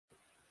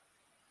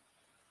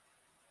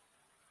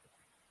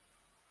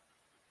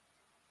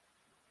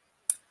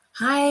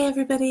Hi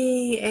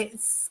everybody,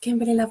 it's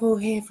Kimberly Lovell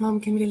here from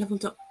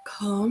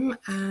kimberlylovell.com,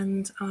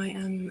 and I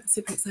am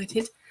super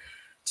excited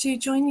to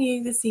join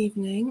you this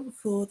evening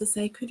for the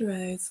Sacred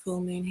Rose Full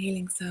Moon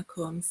Healing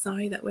Circle. I'm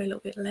sorry that we're a little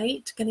bit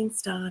late getting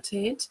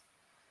started.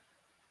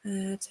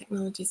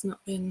 Technology's not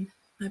been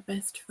my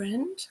best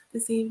friend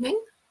this evening.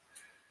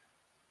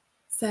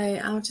 So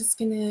I'm just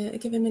going to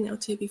give a minute or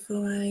two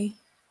before I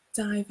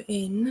dive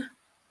in.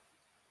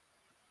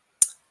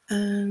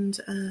 And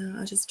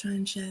I'll just try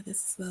and share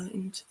this as well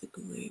into the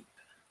group.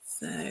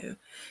 So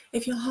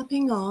if you're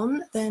hopping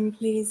on, then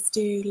please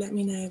do let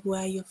me know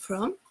where you're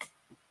from.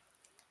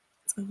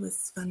 It's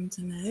always fun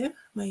to know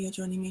where you're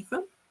joining me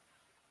from.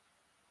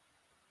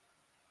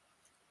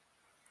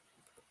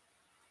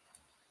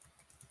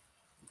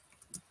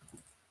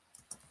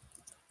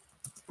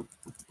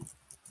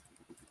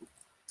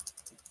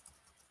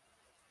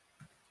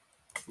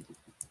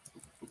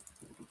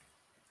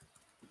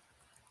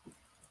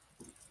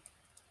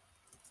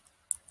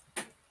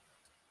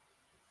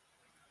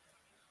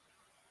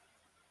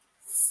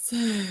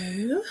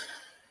 So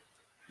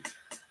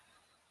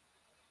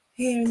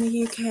here in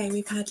the UK,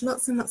 we've had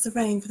lots and lots of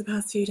rain for the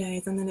past few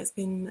days, and then it's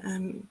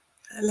been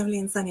lovely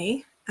and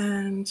sunny.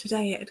 And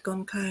today it had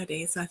gone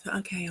cloudy, so I thought,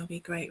 okay, I'll be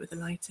great with the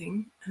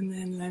lighting. And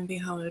then lo and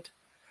behold,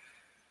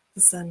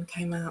 the sun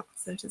came out.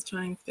 So just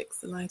try and fix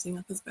the lighting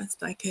up as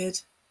best I could.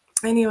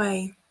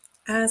 Anyway,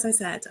 as I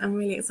said, I'm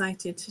really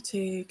excited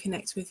to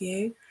connect with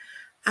you.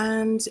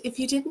 And if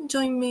you didn't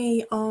join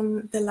me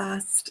on the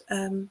last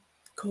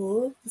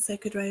call, the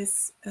Sacred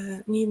Rose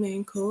New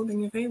Moon call, then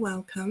you're very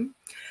welcome.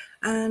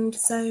 And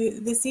so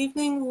this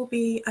evening will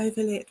be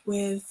overlit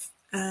with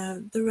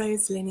the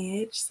Rose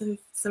lineage. So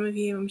some of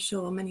you, I'm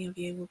sure many of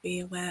you will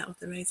be aware of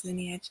the Rose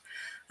lineage.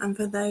 And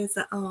for those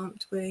that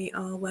aren't, we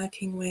are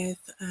working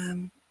with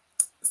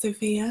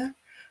Sophia,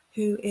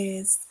 who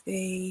is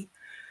the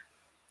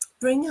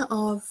bringer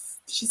of,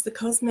 she's the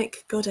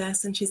cosmic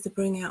goddess, and she's the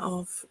bringer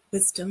of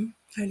wisdom,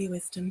 holy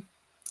wisdom.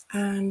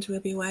 And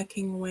we'll be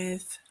working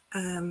with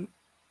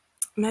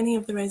many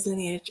of the Rose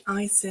lineage.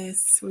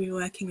 Isis, we'll be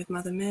working with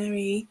Mother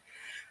Mary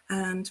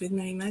and with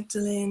Mary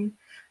Magdalene,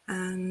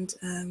 and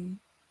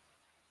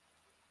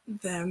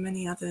there are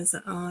many others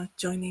that are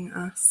joining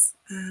us.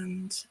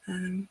 And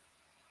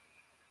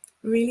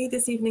really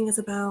this evening is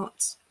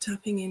about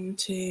tapping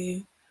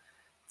into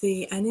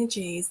the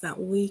energies that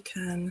we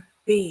can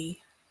be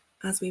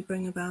as we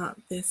bring about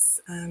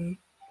this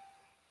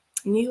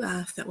new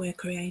earth that we're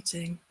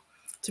creating,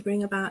 to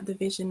bring about the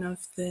vision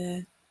of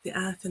the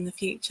earth and the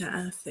future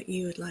earth that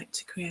you would like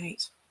to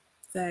create.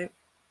 So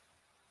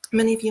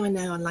many of you I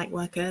know are light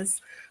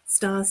workers,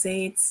 star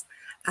seeds,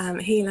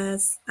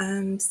 healers,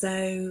 and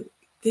so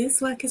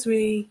this work is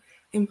really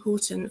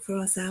important for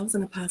ourselves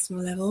on a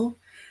personal level,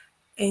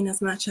 in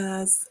as much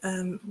as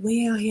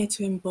we are here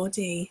to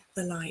embody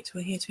the light,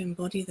 we're here to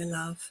embody the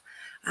love,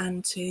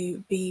 and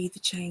to be the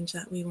change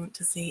that we want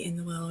to see in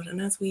the world. And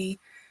as we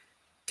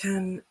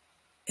can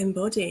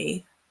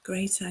embody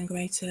greater and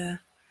greater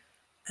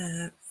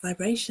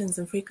vibrations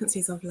and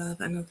frequencies of love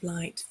and of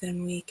light,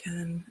 then we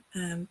can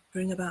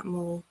bring about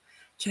more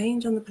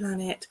change on the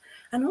planet,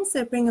 and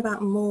also bring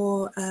about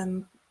more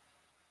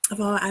of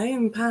our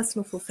own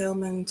personal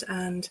fulfillment,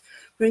 and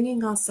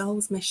bringing our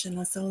soul's mission,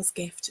 our soul's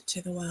gift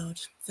to the world,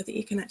 so that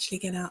you can actually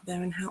get out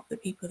there and help the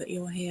people that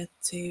you're here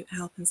to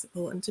help and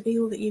support, and to be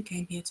all that you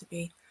came here to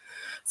be.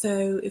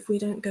 So if we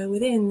don't go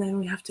within, then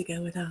we have to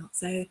go without.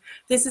 So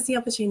this is the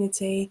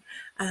opportunity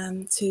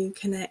to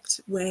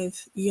connect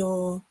with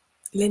your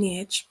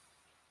lineage,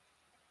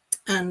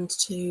 and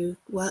to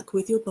work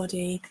with your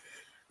body,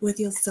 with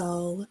your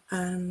soul,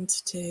 and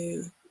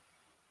to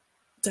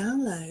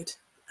download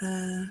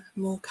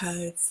more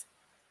codes,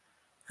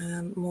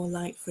 more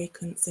light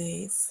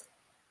frequencies.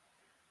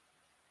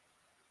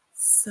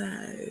 So,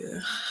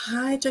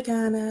 hi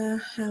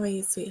Jagana, how are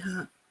you,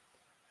 sweetheart?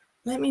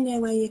 Let me know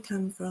where you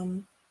come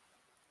from.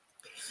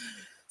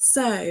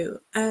 So,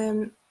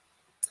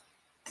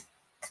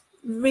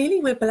 really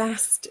we're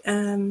blessed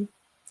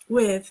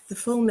with the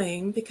full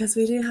moon, because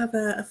we do have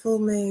a full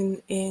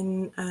moon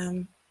in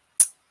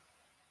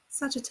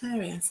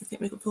Sagittarius. I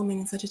think we've got full moon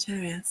in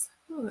Sagittarius.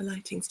 Oh, the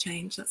lighting's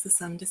changed. That's the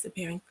sun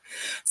disappearing.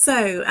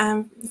 So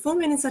the full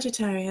moon in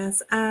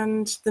Sagittarius,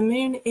 and the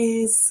moon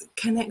is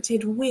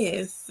connected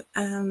with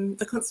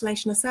the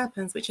constellation of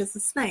serpents, which is the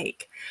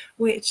snake,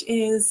 which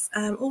is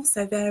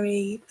also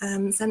very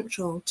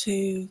central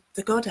to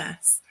the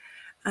goddess.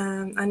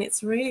 And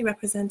it's really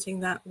representing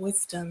that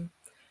wisdom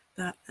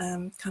that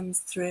comes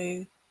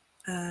through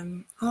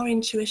our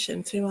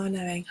intuition, through our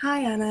knowing.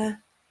 Hi,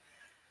 Anna.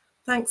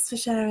 Thanks for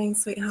sharing,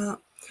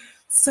 sweetheart.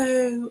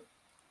 So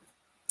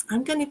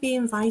I'm going to be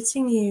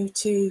inviting you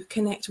to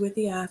connect with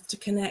the earth, to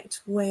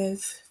connect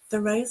with the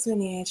Rose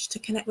lineage, to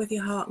connect with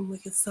your heart and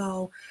with your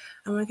soul.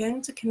 And we're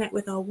going to connect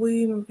with our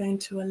womb. We're going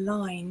to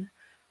align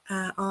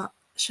our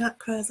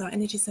chakras, our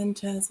energy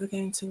centers. We're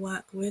going to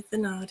work with the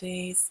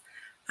nadis,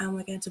 and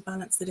we're going to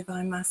balance the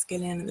divine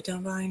masculine and the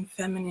divine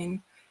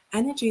feminine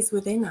energies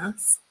within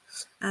us,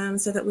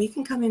 so that we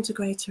can come into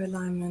greater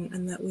alignment,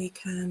 and that we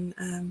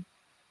can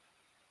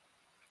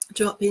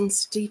drop in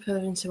deeper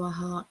into our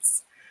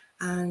hearts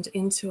and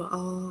into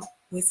our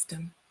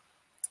wisdom.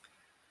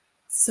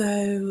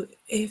 So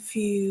if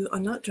you are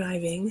not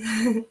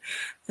driving,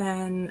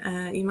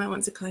 then you might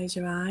want to close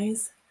your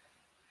eyes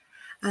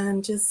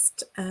and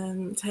just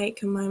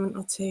take a moment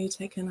or two,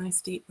 take a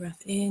nice deep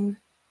breath in.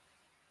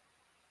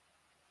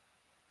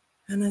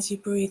 And as you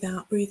breathe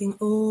out, breathing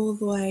all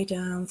the way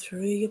down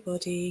through your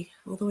body,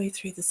 all the way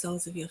through the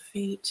soles of your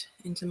feet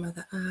into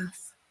Mother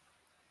Earth,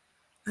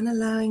 and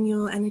allowing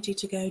your energy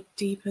to go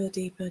deeper,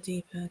 deeper,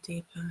 deeper,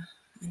 deeper,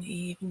 and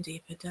even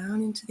deeper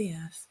down into the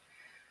earth,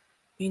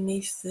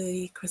 beneath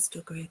the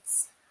crystal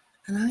grids,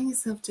 allowing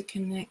yourself to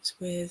connect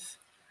with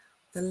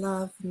the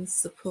love and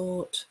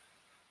support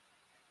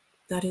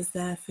that is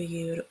there for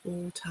you at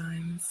all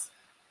times,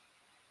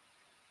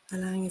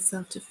 allowing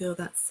yourself to feel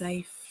that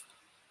safe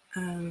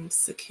and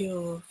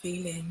secure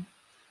feeling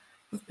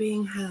of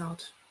being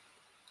held,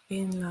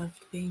 being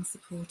loved, being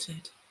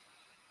supported.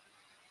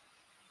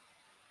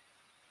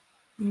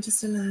 And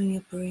just allowing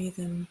your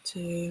breathing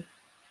to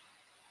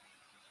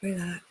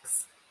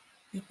relax,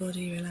 your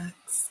body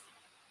relax.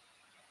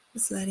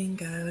 Just letting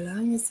go,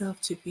 allowing yourself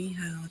to be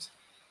held.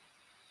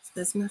 So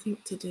there's nothing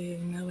to do,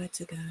 nowhere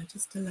to go,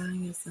 just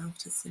allowing yourself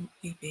to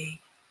simply be.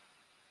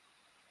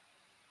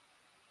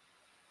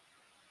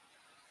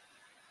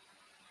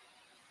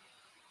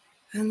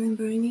 And then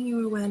bringing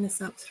your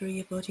awareness up through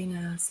your body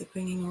now. So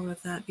bringing all of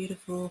that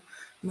beautiful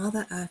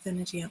Mother Earth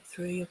energy up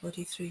through your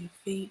body, through your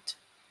feet,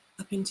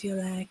 up into your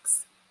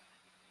legs,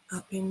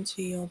 up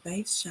into your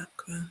base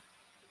chakra.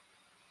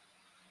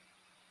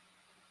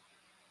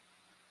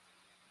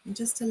 And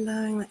just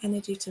allowing that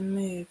energy to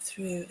move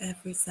through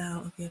every cell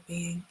of your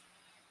being.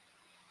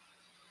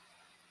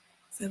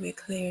 So we're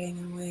clearing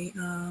and we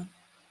are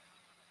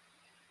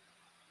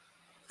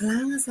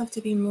allowing ourselves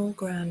to be more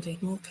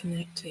grounded, more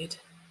connected.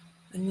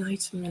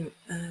 Enlightenment,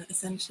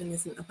 ascension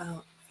isn't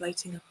about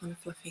floating up on a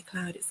fluffy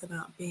cloud, it's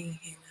about being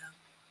here now.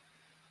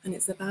 And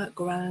it's about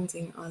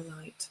grounding our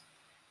light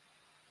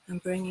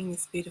and bringing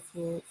this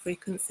beautiful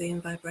frequency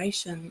and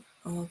vibration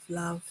of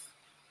love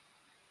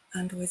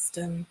and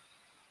wisdom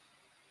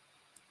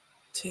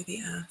to the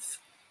earth.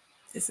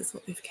 This is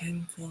what we've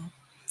come for.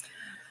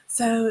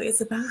 So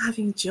it's about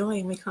having joy,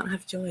 and we can't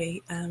have joy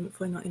if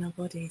we're not in our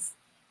bodies.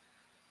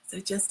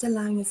 So just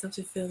allowing yourself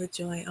to feel the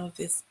joy of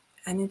this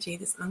energy,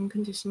 this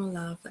unconditional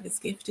love that is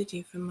gifted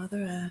you from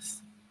Mother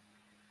Earth.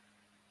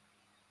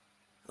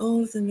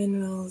 All of the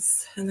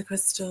minerals and the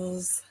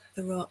crystals,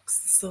 the rocks,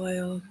 the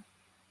soil,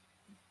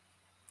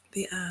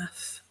 the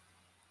earth,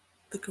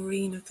 the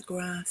green of the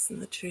grass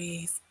and the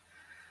trees,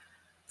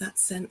 that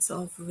sense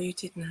of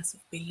rootedness, of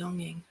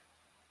belonging.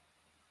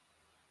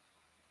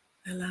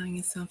 Allowing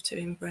yourself to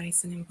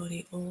embrace and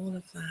embody all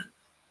of that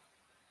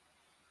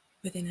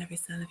within every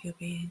cell of your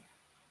being.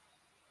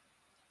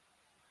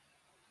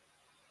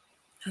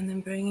 And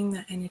then bringing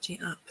that energy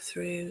up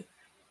through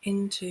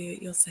into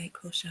your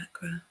sacral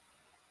chakra,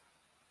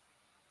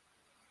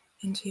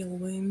 into your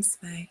womb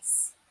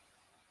space.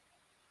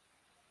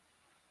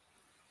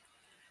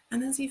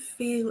 And as you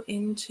feel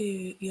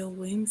into your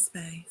womb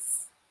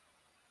space,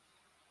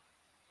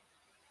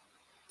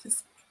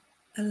 just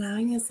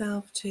allowing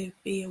yourself to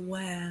be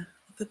aware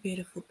of the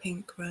beautiful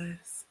pink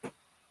rose.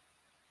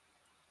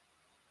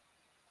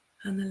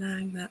 And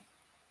allowing that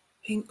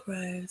pink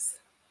rose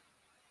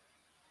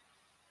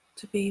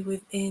to be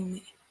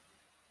within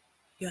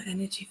your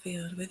energy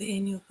field,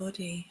 within your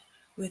body,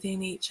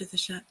 within each of the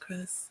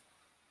chakras.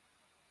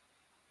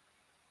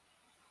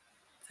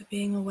 So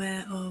being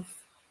aware of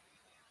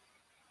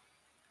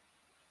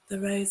the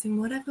rose in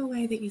whatever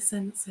way that you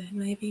sense it.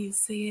 Maybe you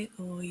see it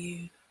or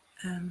you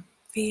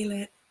feel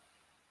it.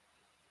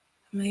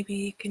 Maybe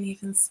you can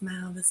even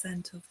smell the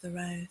scent of the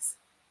rose.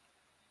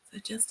 So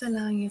just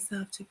allowing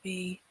yourself to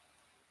be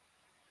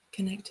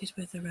connected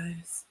with the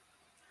rose.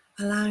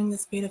 Allowing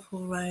this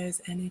beautiful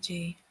rose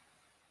energy,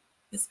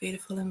 this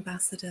beautiful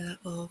ambassador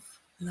of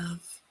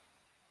love,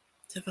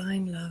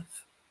 divine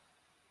love,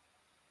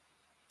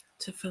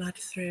 to flood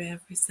through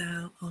every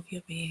cell of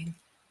your being,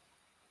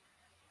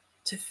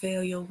 to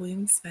fill your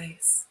womb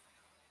space.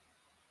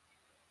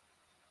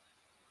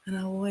 And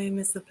our womb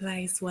is the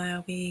place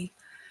where we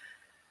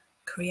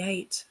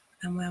create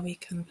and where we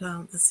can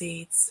plant the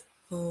seeds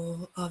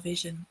for our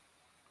vision,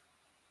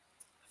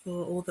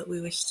 for all that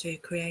we wish to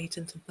create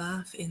and to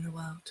birth in the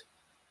world.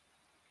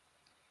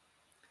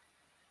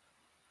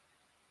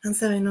 And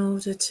so in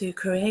order to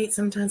create,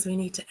 sometimes we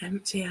need to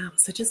empty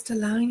out. So just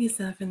allowing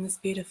yourself in this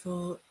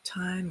beautiful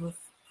time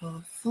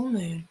of full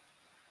moon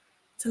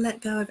to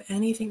let go of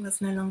anything that's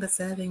no longer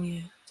serving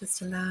you.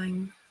 Just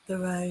allowing the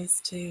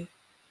rose to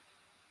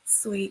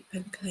sweep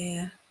and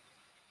clear,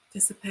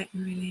 dissipate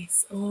and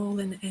release all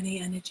in any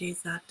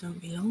energies that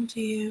don't belong to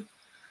you,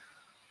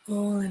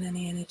 all in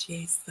any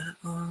energies that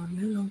are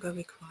no longer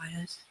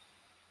required.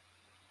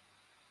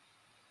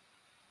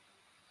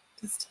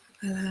 Just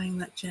allowing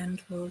that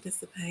gentle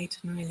dissipate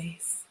and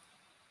release.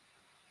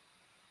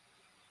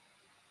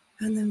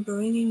 And then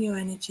bringing your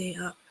energy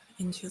up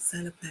into your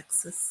solar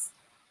plexus.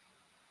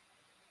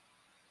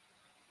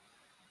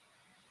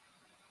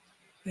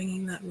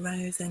 bringing that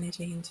rose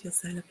energy into your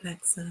solar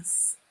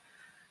plexus.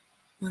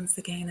 Once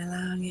again,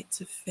 allowing it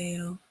to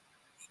fill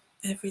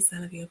every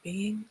cell of your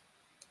being,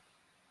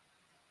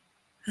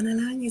 and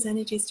allowing these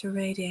energies to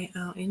radiate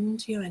out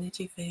into your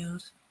energy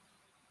field,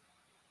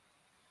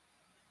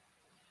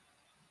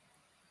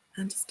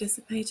 and just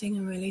dissipating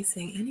and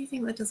releasing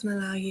anything that doesn't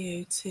allow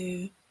you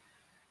to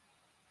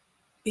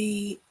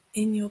be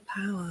in your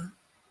power,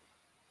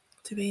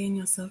 to be in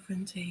your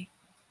sovereignty.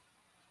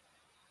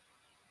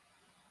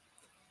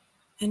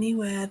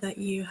 Anywhere that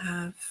you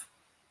have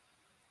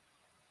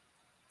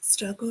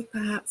struggled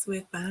perhaps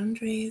with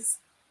boundaries,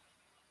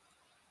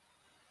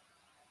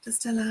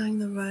 just allowing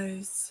the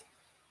rose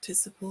to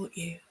support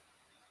you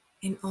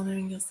in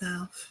honoring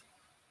yourself,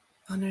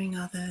 honoring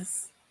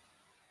others,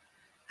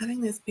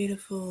 having those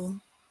beautiful,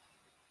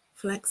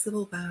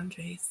 flexible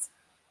boundaries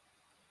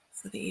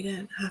so that you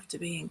don't have to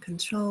be in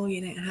control,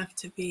 you don't have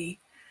to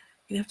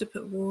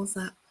put walls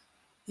up.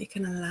 You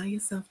can allow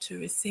yourself to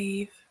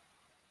receive,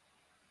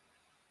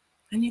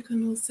 and you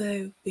can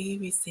also be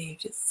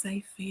received. It's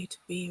safe for you to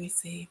be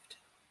received.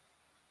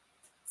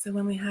 So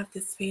when we have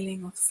this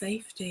feeling of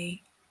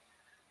safety,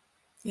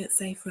 it's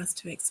safe for us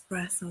to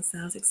express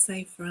ourselves. It's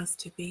safe for us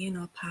to be in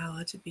our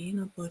power, to be in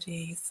our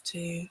bodies,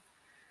 to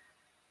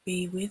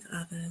be with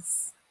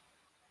others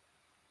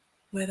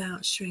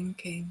without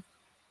shrinking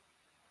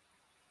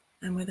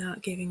and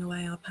without giving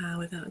away our power,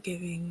 without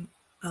giving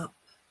up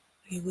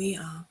who we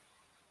are.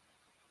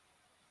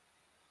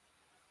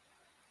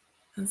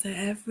 And so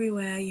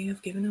everywhere you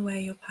have given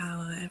away your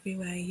power,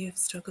 everywhere you have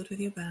struggled with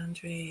your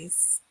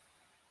boundaries,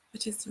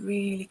 which is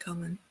really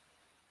common,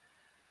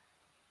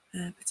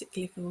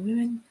 particularly for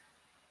women,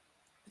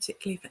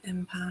 particularly for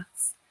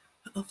empaths,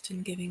 are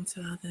often giving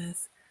to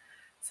others.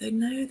 So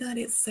know that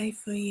it's safe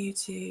for you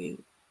to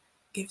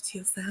give to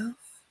yourself.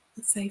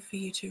 It's safe for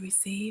you to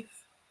receive.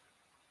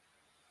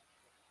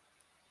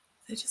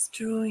 So just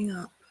drawing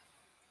up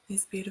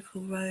these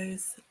beautiful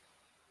rose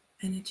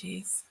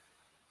energies,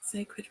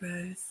 sacred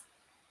rose,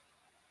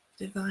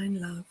 divine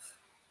love,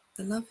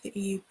 the love that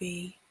you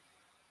be,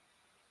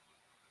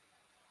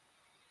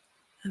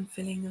 and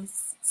filling your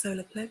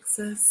solar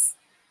plexus.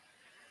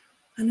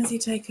 And as you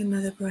take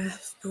another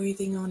breath,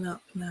 breathing on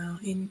up now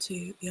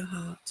into your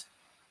heart,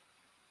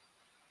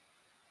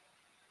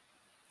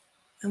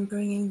 and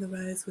bringing the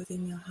rose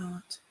within your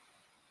heart.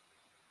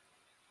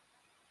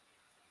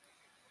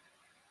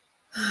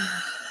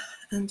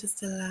 And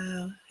just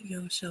allow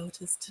your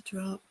shoulders to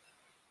drop.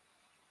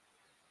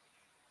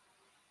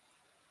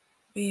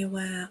 Be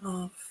aware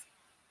of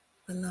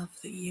the love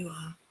that you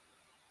are.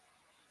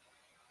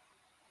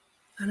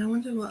 And I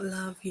wonder what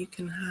love you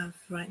can have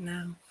right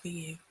now for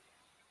you.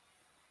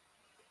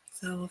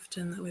 So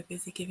often that we're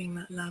busy giving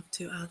that love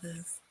to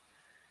others,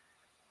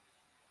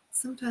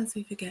 sometimes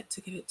we forget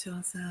to give it to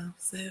ourselves.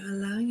 So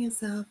allowing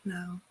yourself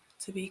now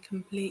to be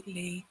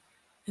completely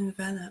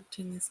enveloped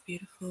in this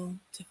beautiful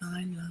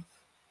divine love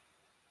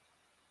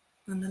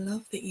and the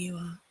love that you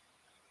are.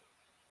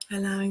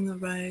 Allowing the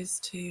rose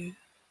to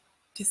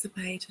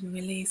dissipate and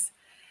release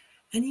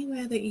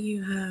anywhere that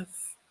you have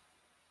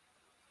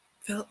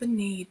felt the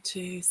need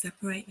to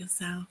separate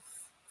yourself,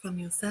 from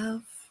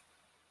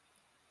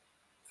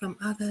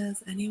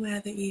others,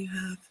 anywhere that you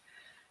have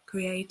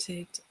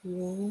created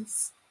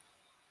walls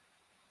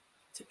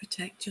to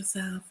protect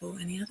yourself or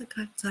any other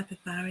type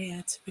of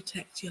barrier to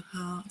protect your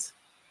heart.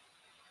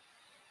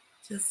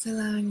 Just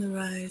allowing the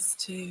rose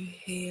to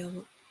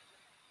heal,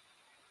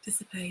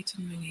 dissipate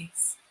and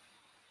release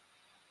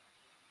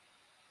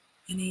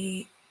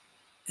any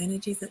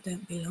energies that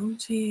don't belong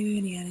to you,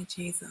 any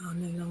energies that are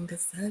no longer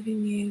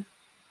serving you.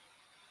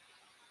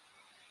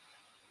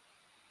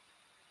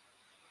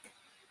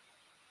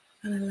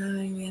 And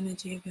allowing the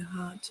energy of your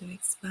heart to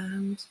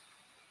expand.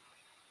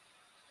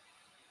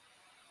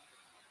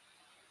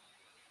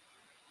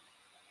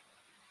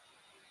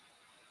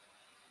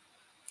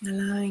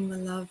 Allowing the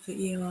love that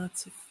you are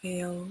to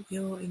fill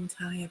your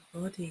entire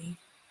body.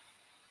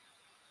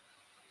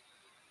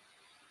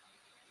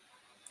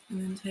 And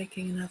then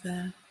taking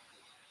another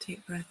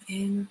deep breath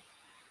in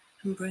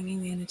and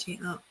bringing the energy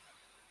up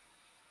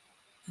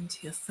into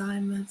your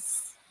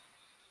thymus.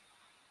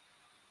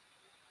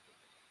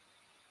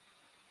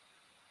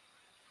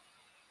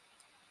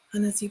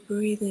 And as you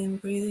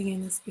breathing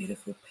in this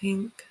beautiful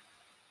pink,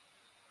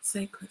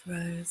 sacred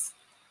rose,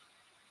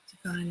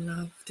 divine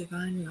love,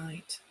 divine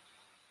light,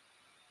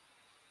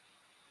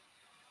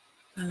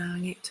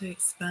 allowing it to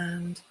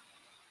expand,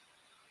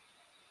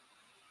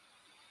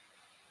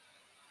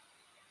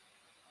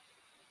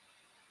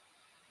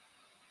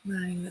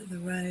 knowing that the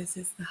rose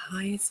is the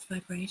highest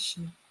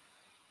vibration,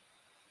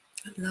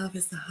 that love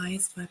is the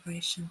highest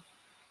vibration,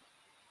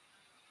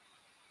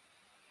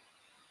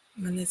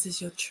 and this is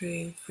your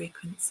true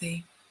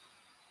frequency.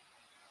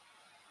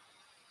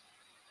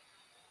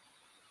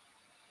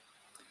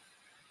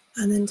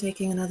 And then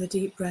taking another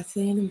deep breath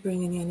in and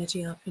bringing the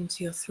energy up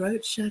into your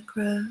throat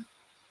chakra.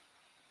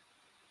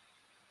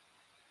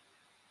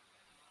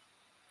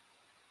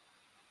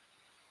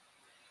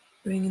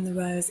 Bringing the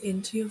rose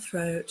into your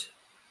throat.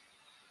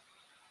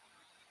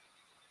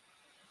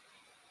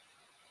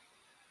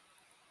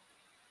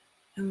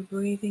 and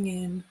breathing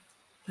in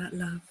that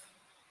love.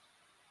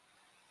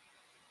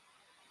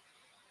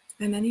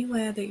 And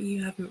anywhere that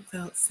you haven't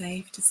felt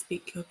safe to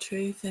speak your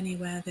truth,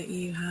 anywhere that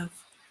you have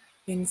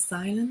been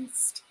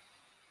silenced,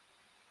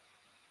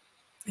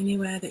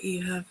 anywhere that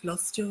you have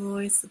lost your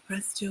voice,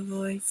 suppressed your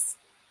voice,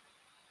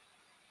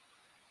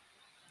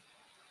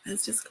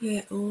 let's just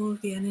clear all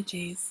the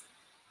energies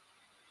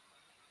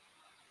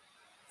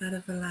that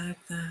have allowed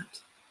that.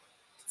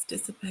 Just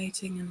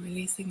dissipating and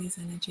releasing these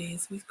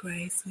energies with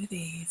grace, with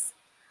ease,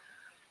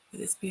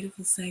 with this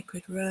beautiful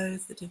sacred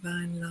rose, the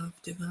divine love,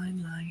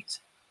 divine light.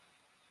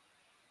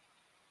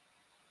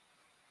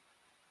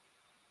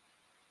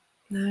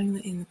 Knowing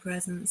that in the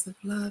presence of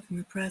love, in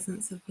the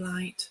presence of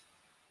light,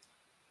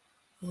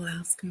 all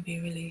else can be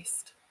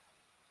released.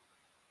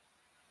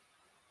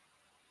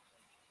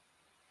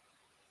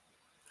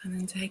 And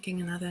then taking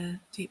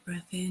another deep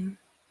breath in,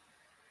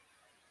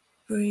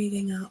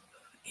 breathing up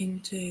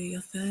into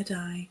your third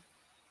eye.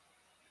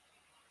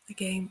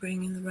 Again,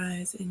 bringing the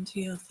rose into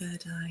your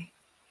third eye.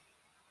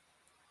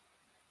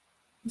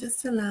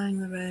 Just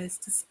allowing the rose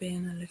to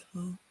spin a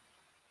little.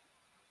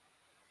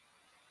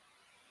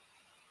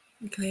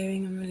 And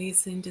clearing and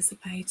releasing,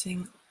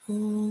 dissipating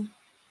all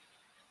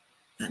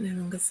that no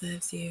longer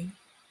serves you.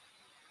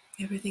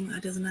 Everything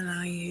that doesn't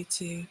allow you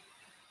to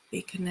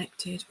be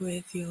connected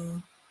with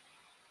your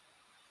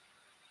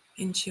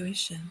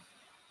intuition,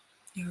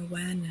 your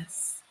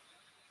awareness,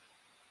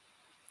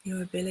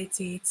 your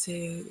ability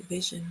to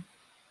vision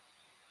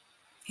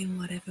in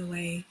whatever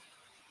way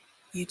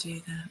you do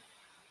that.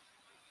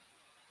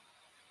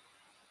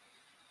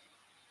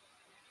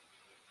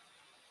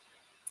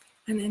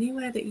 And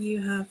anywhere that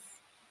you have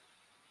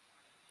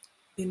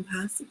been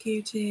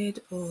persecuted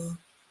or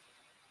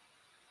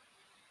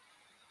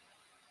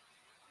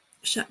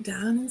shut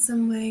down in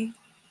some way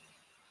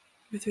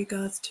with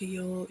regards to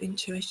your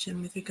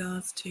intuition, with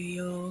regards to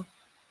your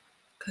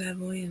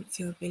clairvoyance,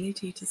 your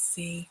ability to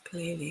see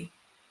clearly,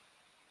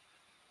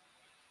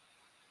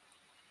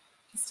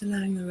 just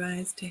allowing the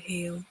rose to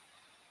heal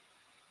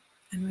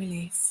and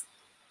release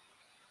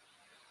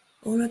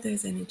all of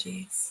those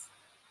energies,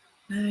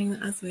 knowing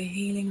that as we're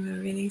healing,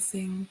 we're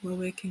releasing, we're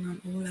working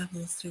on all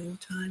levels through all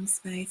time,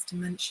 space,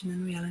 dimension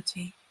and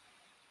reality.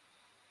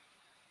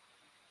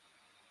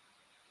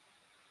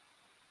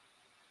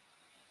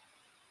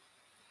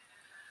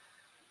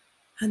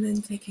 And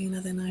then taking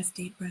another nice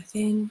deep breath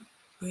in,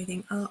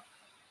 breathing up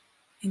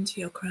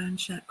into your crown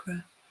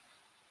chakra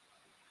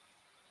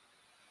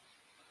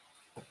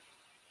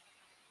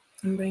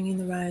and bringing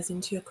the rose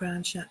into your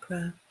crown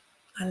chakra,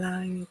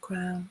 allowing your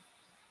crown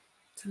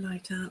to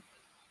light up.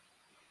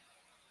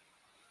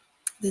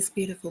 This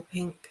beautiful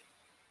pink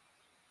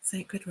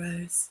sacred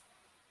rose,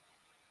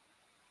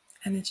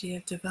 energy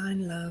of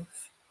divine love,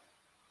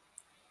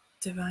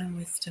 divine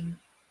wisdom.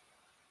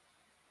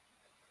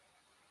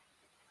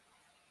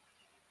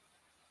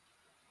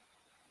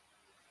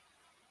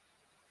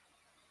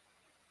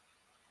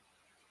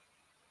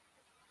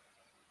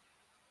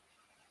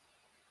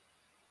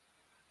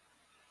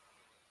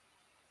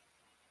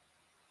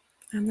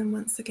 And then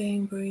once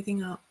again,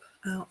 breathing up,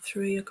 out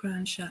through your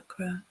crown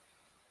chakra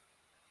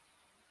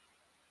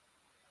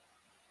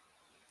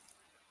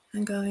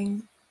and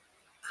going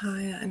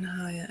higher and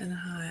higher and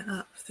higher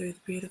up through the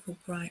beautiful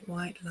bright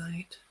white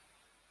light,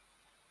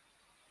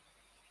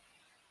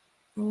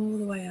 all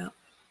the way up,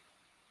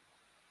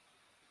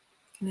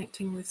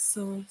 connecting with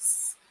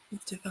source,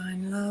 with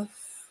divine love.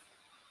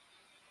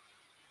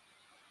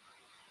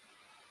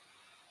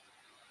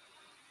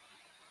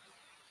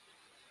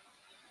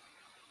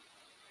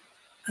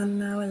 And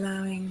now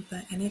allowing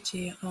the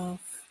energy of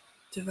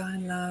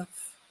divine love,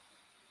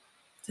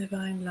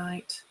 divine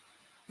light,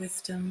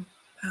 wisdom,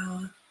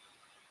 power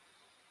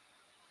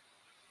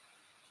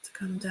to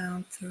come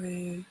down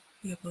through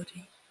your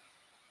body.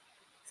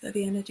 So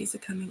the energies are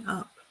coming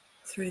up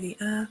through the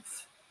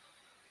earth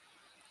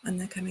and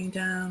they're coming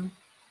down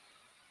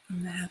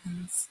from the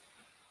heavens,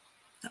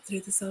 up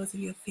through the soles of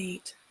your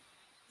feet,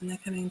 and they're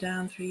coming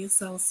down through your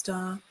soul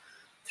star,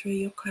 through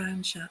your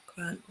crown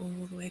chakra, and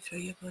all the way through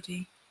your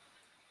body,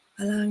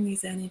 allowing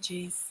these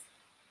energies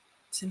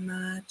to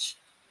merge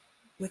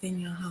within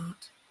your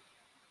heart.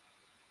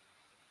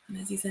 And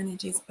as these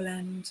energies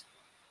blend,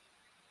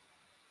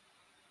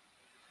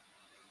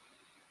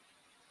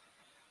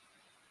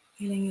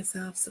 feeling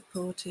yourself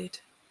supported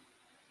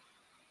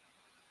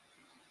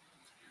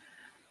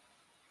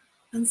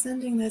and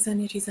sending those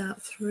energies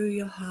out through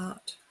your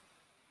heart,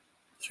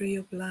 through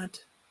your blood,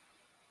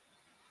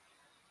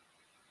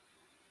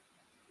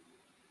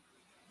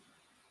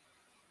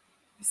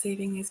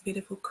 receiving these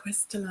beautiful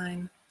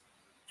crystalline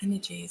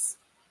energies,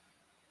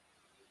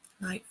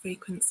 light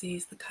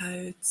frequencies, the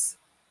codes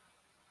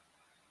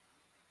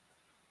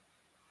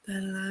that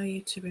allow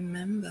you to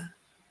remember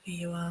who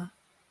you are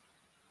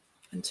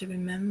and to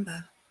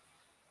remember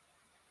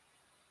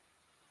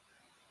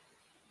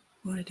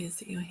what it is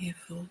that you're here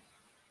for.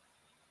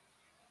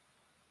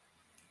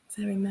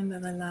 So remember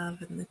the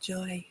love and the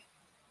joy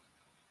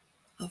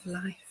of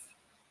life,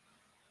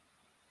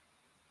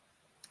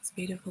 this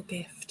beautiful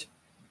gift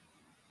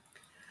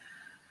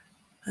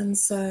And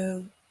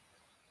so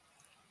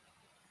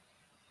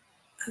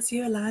as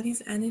you allow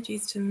these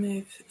energies to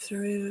move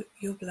through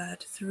your blood,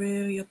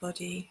 through your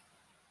body,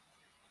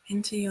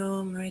 into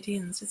your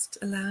meridians, just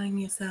allowing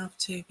yourself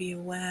to be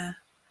aware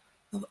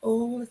of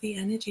all of the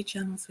energy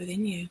channels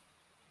within you.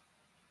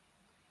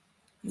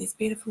 And this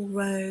beautiful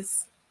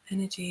rose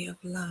energy of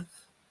love,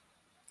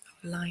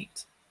 of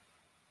light,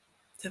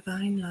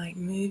 divine light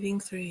moving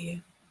through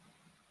you,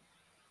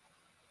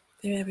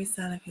 through every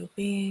cell of your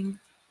being,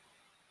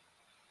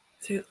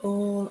 through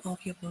all of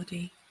your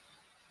body,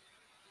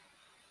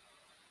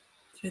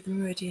 through the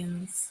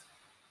meridians,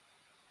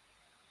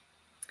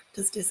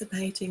 just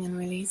dissipating and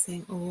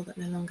releasing all that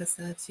no longer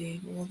serves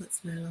you, all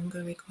that's no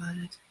longer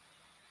required.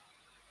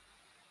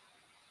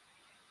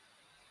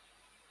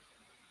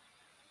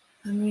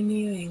 And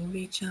renewing,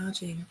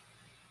 recharging,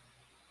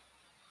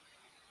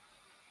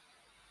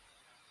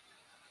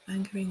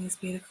 anchoring these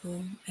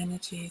beautiful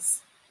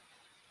energies,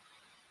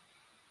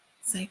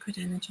 sacred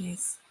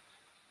energies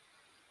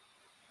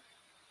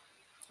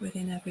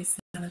within every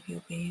cell of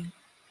your being.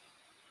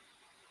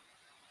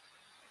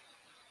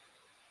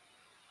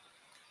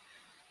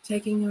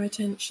 Taking your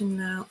attention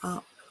now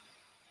up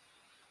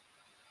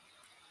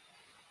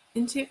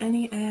into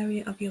any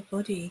area of your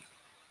body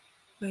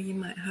where you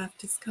might have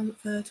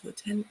discomfort or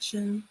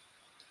tension,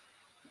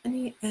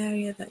 any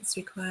area that's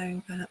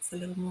requiring perhaps a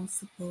little more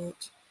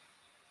support,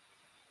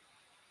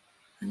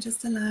 and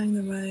just allowing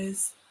the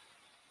rose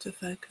to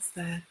focus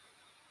there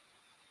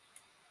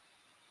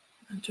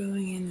and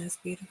drawing in those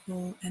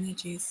beautiful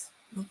energies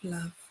of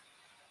love,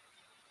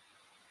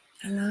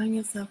 allowing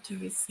yourself to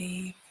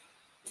receive.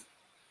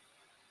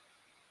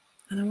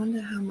 And I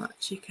wonder how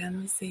much you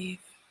can receive.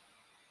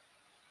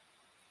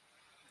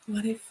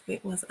 What if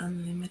it was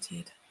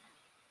unlimited?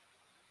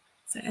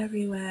 So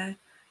everywhere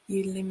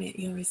you limit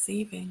your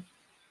receiving,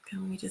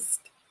 can we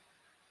just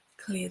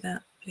clear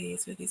that,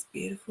 please, with these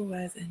beautiful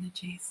rose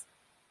energies?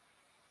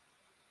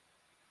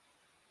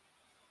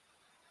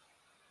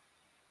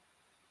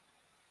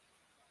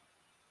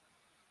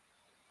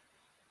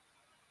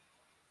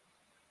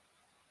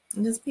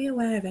 And just be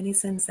aware of any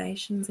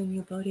sensations in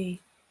your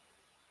body.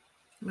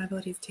 My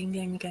body's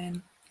tingling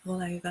again, all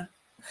over.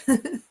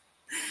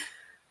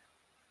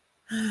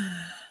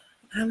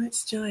 How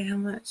much joy, how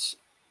much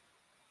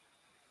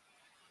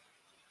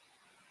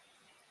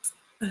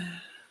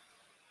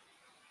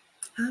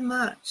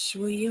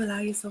will you allow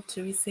yourself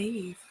to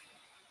receive?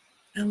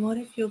 And what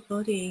if your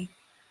body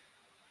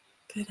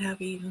could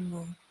have even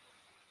more?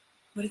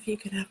 What if you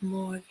could have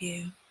more of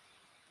you?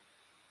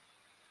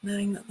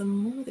 Knowing that the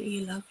more that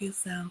you love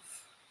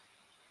yourself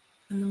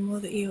and the more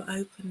that you're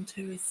open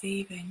to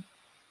receiving,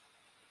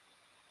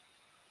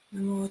 the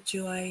more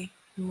joy,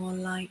 the more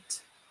light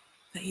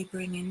that you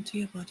bring into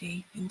your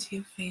body, into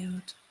your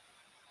field.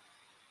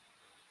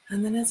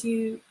 And then as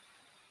you,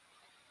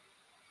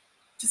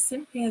 just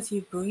simply as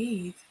you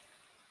breathe,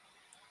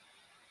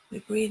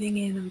 we're breathing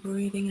in and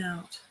breathing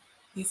out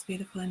these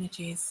beautiful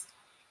energies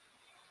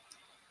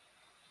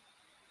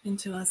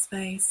into our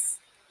space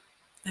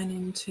and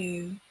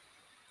into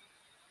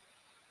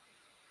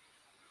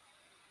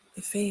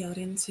the field,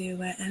 into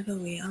wherever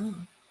we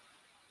are,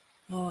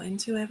 or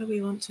into wherever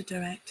we want to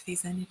direct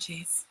these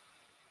energies.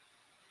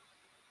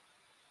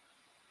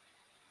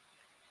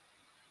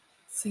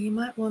 So you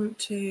might want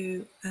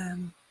to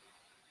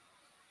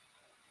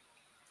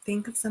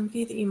think of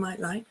somebody that you might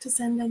like to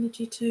send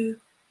energy to,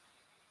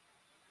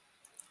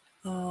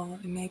 or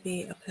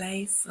maybe a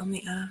place on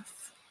the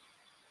earth.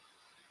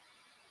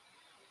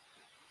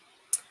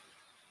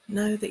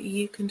 Know that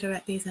you can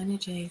direct these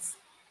energies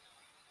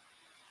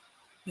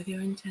with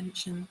your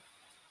intention.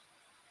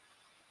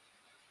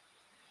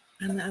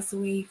 And as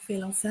we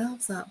fill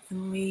ourselves up,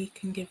 then we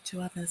can give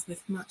to others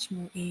with much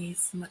more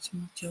ease, much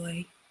more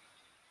joy.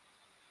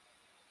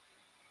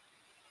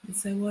 And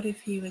so what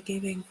if you were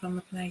giving from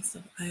a place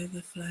of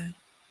overflow,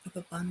 of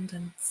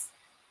abundance?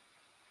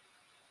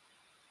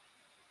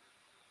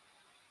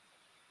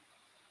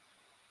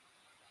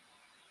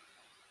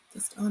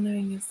 Just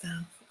honouring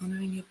yourself,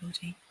 honouring your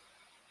body.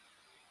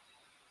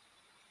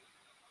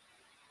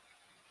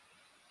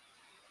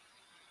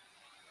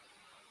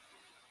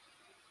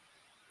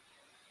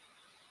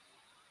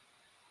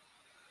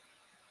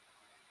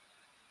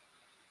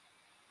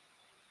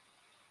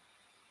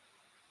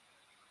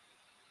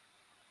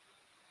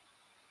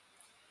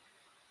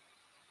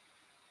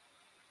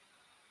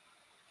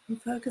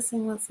 And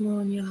focusing once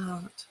more on your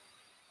heart.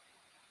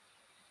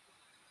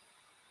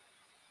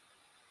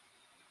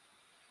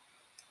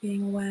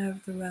 Being aware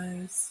of the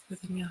rose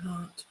within your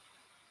heart.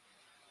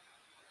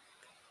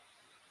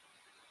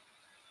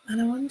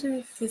 And I wonder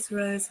if this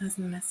rose has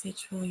a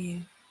message for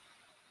you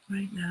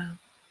right now.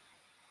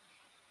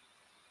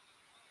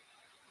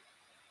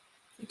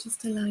 So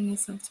just allowing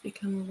yourself to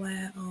become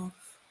aware of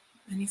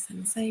any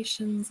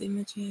sensations,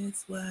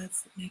 images,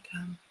 words that may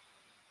come.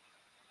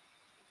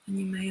 And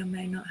you may or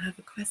may not have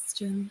a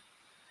question.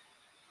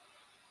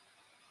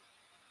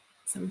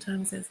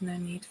 Sometimes there's no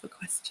need for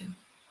question.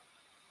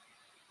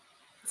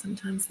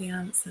 Sometimes the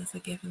answers are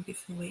given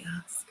before we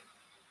ask.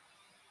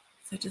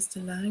 So just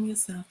allowing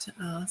yourself to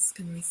ask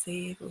and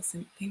receive, or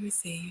simply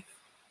receive,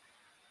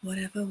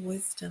 whatever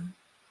wisdom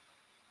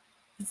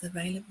is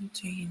available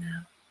to you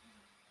now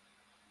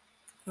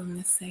from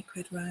this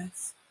sacred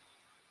rose,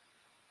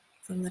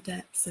 from the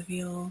depths of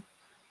your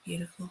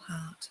beautiful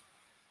heart.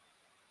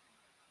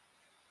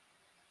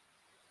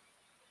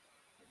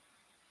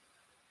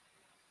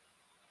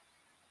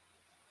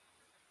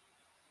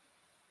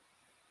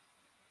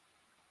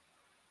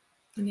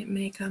 And it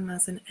may come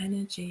as an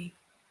energy,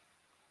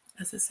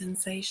 as a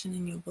sensation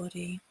in your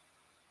body,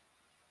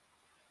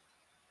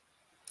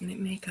 and it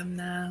may come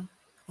now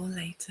or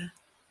later.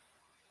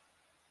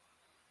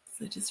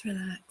 So just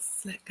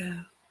relax, let go,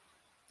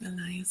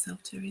 allow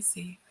yourself to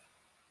receive.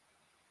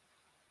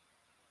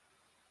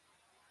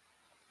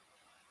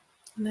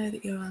 Know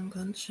that your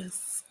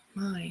unconscious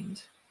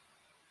mind,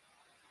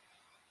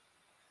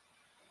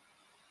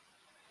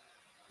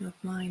 your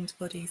mind,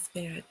 body,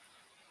 spirit,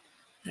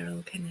 they're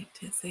all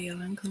connected. So your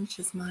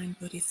unconscious mind,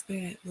 body,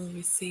 spirit will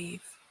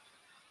receive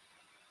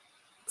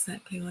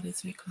exactly what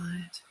is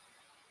required.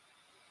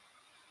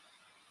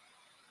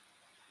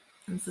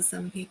 And for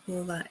some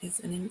people that is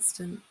an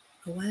instant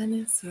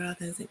awareness, for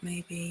others it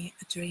may be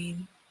a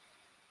dream,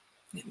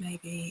 it may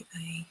be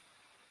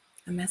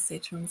a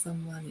message from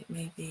someone, it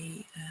may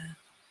be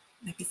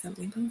maybe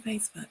something on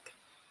Facebook,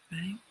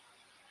 right?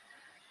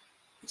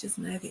 Just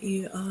know that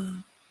you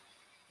are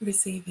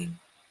receiving,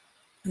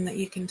 and that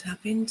you can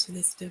tap into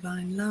this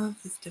divine love,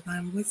 this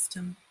divine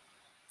wisdom,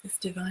 this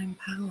divine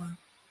power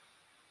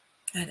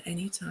at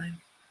any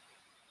time.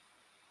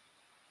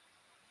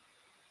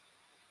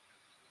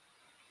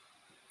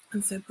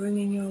 And so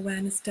bringing your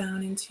awareness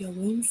down into your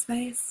womb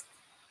space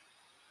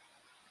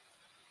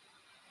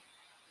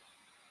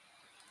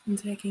and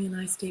taking a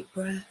nice deep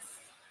breath,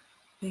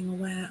 being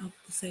aware of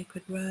the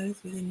sacred rose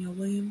within your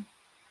womb.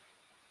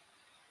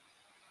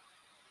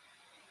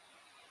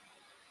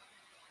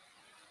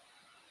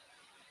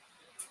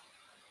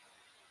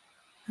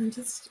 And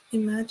just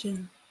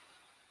imagine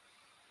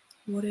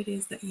what it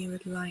is that you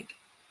would like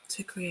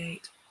to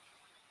create,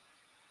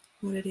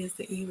 what it is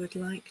that you would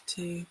like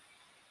to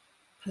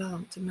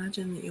plant.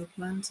 Imagine that you're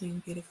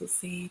planting beautiful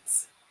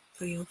seeds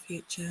for your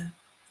future,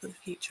 for the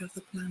future of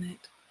the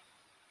planet.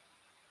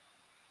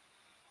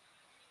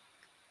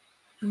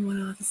 And what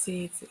are the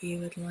seeds that you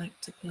would like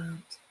to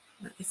plant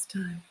at this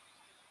time?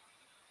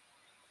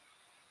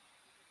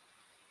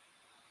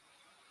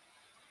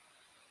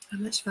 How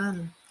much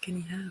fun can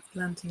you have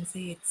planting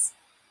seeds?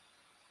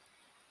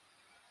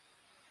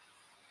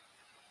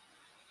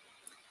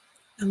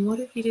 And what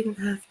if you didn't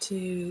have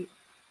to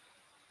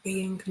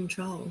be in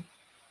control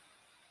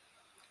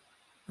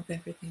of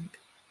everything?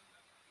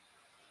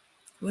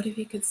 What if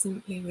you could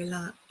simply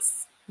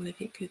relax? What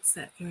if you could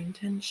set your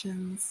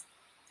intentions?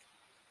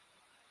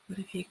 What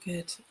if you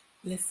could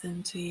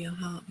listen to your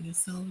heart and your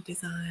soul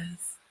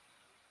desires?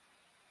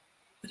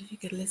 What if you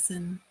could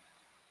listen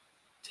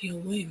to your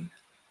womb?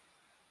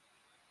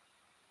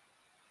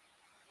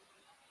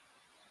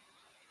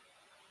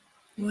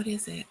 What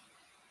is it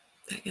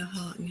that your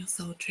heart and your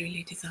soul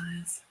truly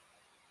desires?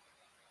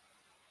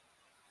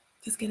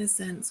 Just get a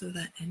sense of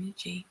that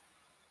energy.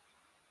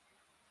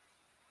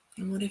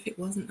 And what if it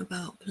wasn't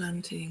about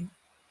planting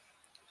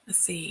a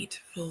seed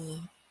for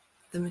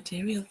the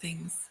material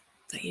things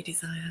that you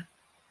desire?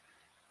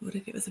 What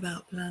if it was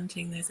about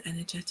planting those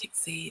energetic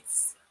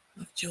seeds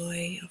of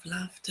joy, of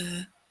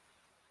laughter,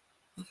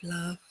 of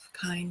love,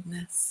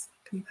 kindness,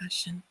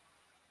 compassion,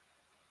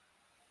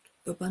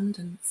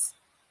 abundance?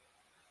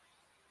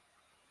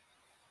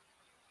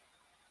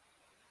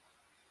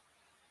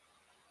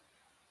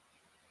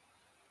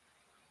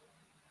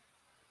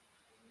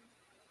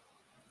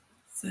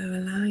 So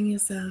allowing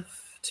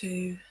yourself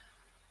to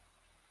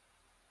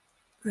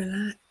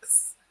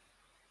relax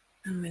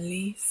and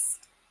release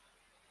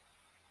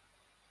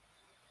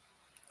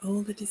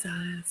all the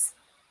desires.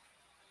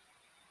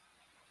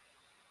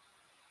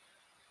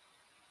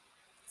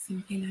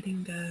 Simply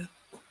letting go,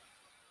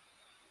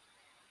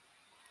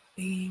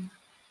 being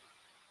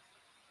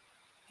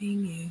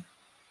you,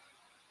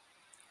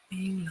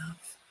 being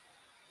love.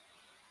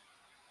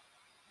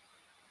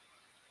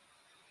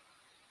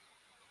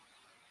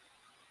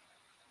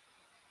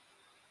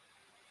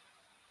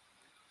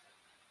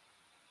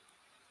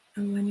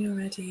 And when you're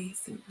ready,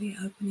 simply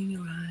opening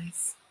your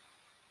eyes.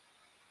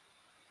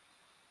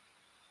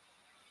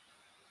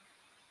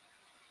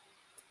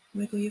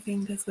 Wiggle your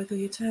fingers, wiggle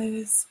your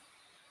toes.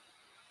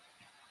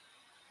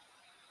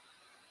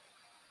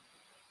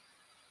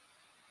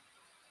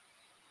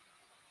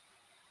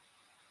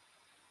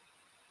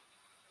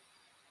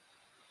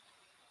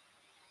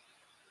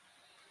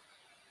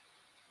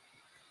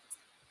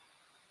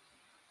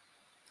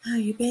 How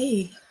you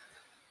be?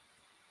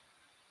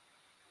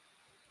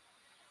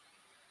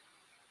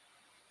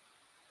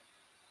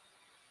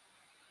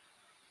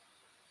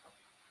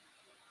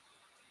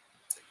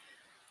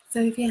 So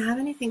if you have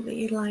anything that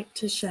you'd like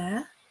to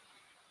share,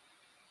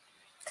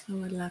 I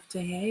would love to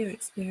hear your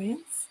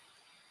experience.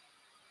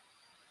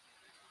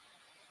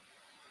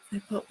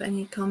 So pop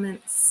any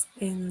comments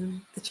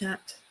in the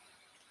chat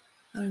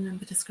I'll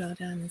remember to scroll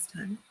down this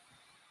time.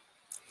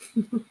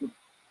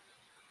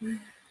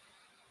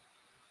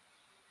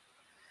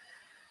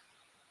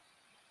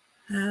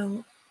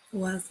 How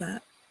was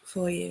that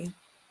for you?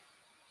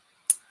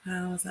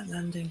 How was that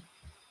landing?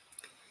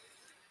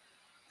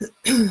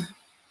 And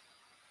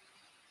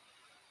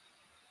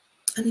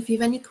if you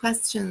have any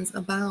questions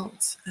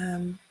about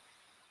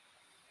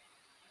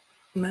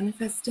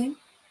manifesting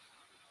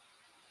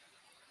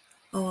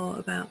or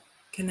about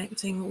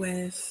connecting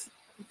with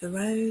the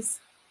rose,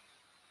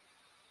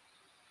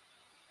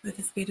 with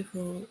this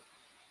beautiful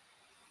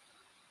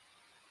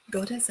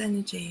goddess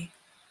energy,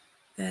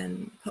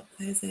 then pop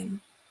those in.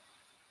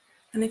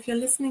 And if you're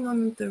listening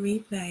on the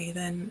replay,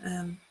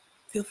 then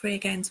feel free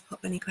again to pop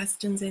any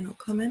questions in or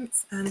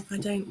comments. And if I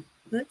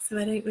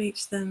don't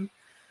reach them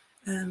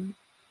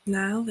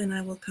now, then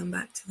I will come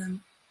back to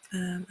them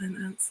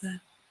and answer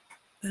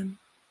them.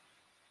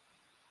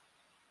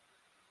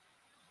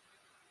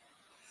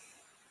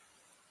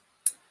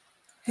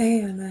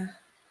 Hey Anna.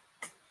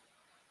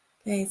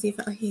 Okay, so you've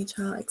got a huge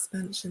heart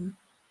expansion.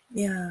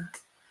 Yeah.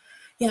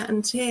 Yeah,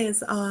 and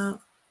tears are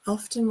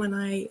often when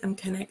I am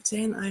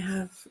connecting, I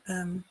have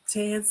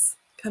tears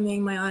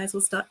coming, my eyes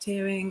will start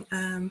tearing.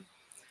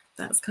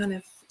 That's kind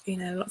of,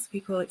 lots of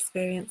people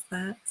experience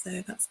that,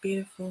 so that's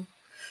beautiful.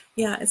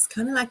 Yeah, it's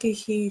kind of like a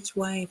huge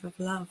wave of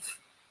love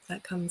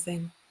that comes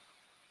in.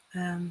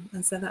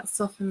 And so that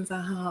softens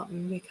our heart,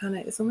 and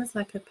it's almost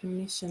like a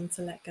permission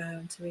to let go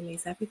and to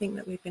release everything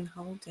that we've been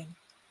holding.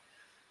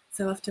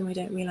 So often we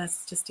don't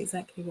realize just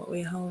exactly what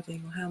we're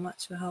holding or how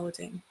much we're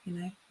holding,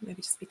 maybe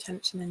just be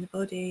tension in the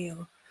body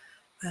or,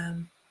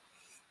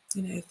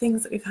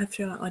 things that we've had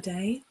throughout our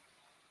day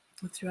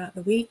or throughout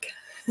the week.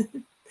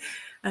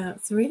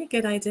 It's a really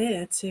good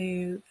idea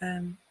to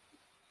kind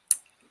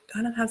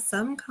of have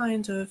some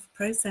kind of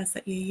process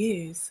that you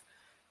use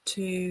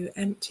to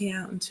empty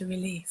out and to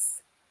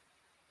release.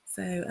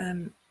 So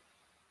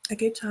a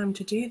good time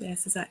to do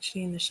this is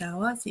actually in the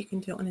shower, so you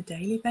can do it on a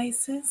daily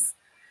basis.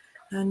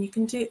 And you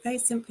can do it very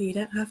simply. You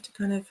don't have to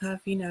kind of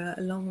have, a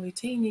long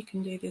routine. You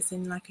can do this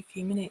in like a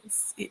few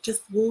minutes.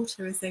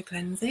 Water is so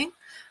cleansing.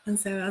 And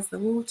so as the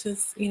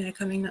water's,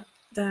 coming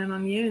down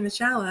on you in the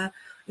shower,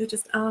 you're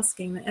just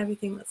asking that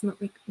everything that's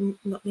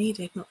not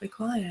needed, not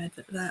required,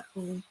 that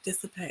will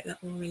dissipate,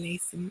 that will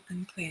release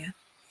and clear.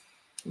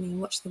 And you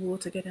watch the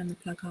water go down the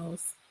plug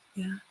holes.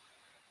 Yeah,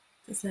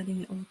 just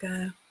letting it all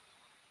go.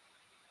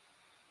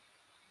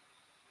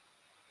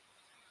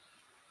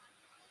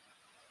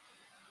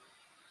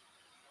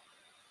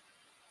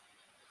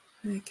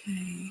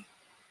 Okay.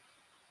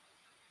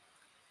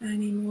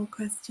 Any more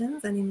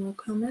questions? Any more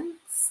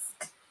comments?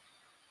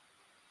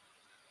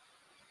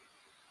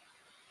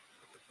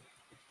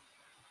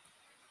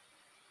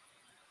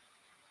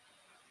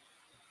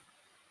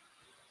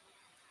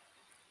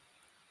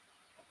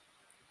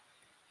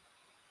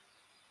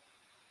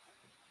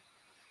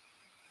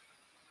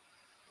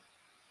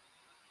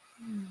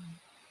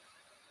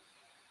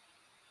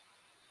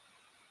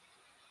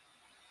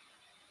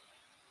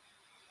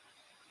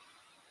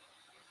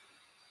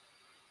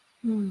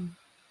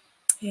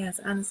 Yes,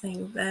 Anna's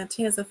saying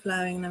tears are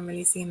flowing and I'm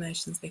releasing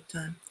emotions big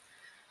time.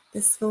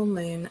 This full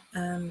moon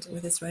and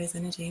with this rose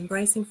energy,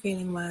 embracing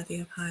feeling worthy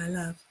of higher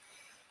love.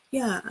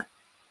 Yeah,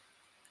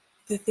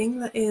 the thing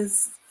that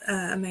is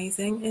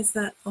amazing is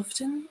that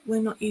often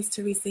we're not used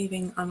to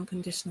receiving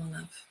unconditional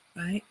love,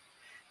 right?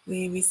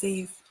 We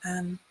receive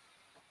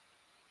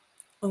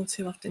all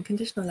too often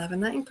conditional love,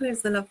 and that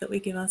includes the love that we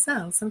give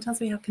ourselves. Sometimes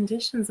we have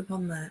conditions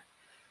upon that.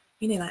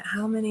 Like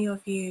how many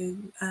of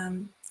you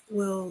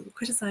will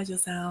criticize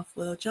yourself,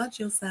 will judge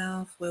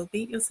yourself, will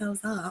beat yourselves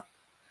up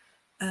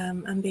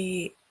and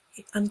be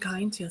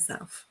unkind to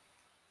yourself?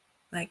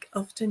 Like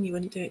often you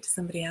wouldn't do it to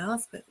somebody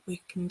else, but we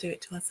can do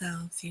it to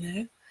ourselves,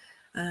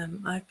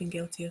 I've been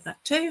guilty of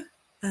that too,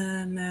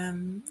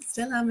 and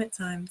still am at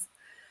times,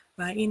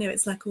 right?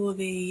 It's like all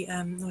the,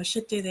 oh, I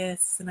should do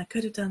this and I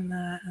could have done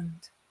that and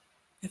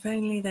if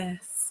only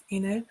this,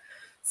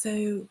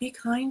 So be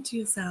kind to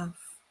yourself.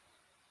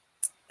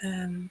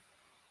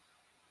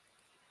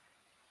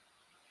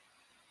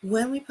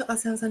 When we put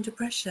ourselves under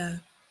pressure,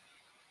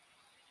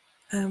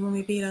 when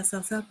we beat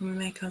ourselves up and we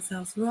make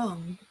ourselves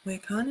wrong, we're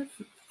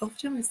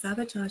often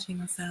sabotaging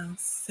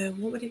ourselves. So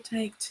what would it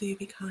take to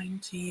be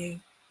kind to you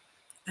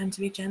and to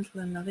be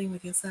gentle and loving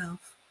with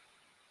yourself?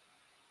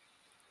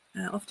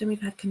 Often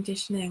we've had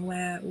conditioning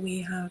where we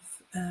have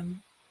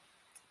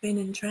been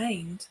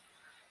entrained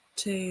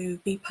to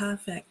be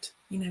perfect.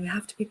 We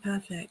have to be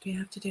perfect. We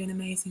have to do an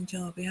amazing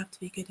job. We have to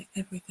be good at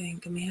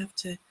everything, and we have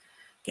to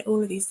get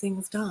all of these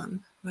things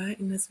done, right?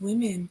 And as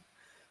women,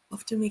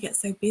 often we get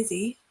so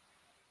busy.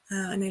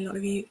 I know a lot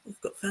of you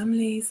have got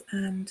families,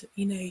 and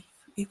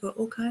you've got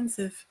all kinds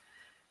of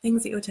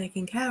things that you're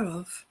taking care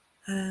of.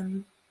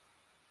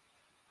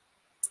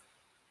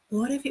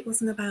 What if it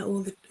wasn't about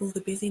all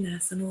the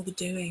busyness and all the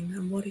doing?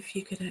 And what if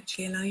you could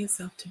actually allow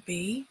yourself to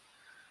be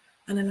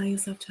and allow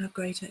yourself to have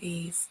greater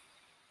ease?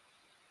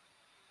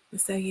 We're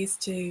so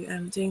used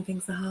to doing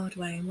things the hard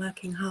way and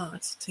working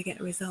hard to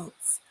get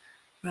results.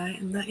 right?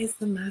 And that is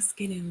the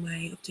masculine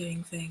way of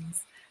doing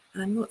things.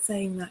 And I'm not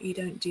saying that you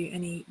don't do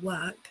any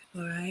work,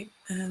 all right?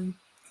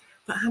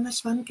 But how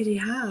much fun could you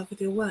have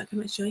with your work? How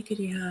much joy could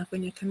you have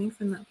when you're coming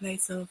from that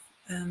place of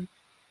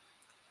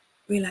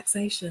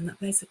relaxation, that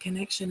place of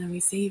connection and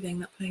receiving,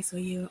 that place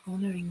where you're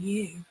honoring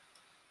you,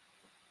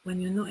 when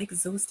you're not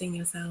exhausting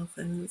yourself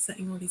and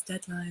setting all these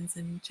deadlines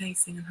and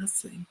chasing and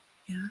hustling,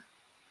 yeah?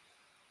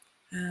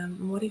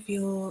 What if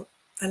you're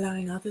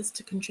allowing others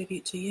to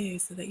contribute to you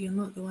so that you're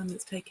not the one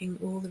that's taking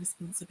all the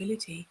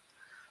responsibility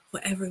for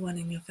everyone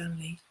in your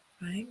family,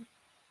 right?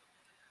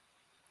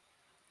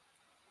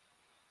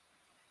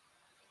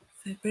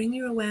 So bring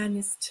your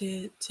awareness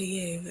to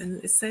you,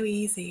 and it's so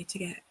easy to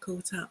get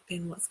caught up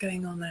in what's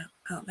going on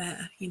out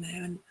there, you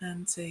know,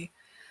 and to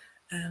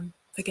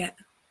forget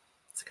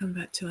to come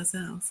back to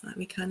ourselves. Like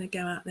we kind of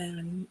go out there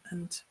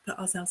and put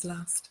ourselves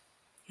last,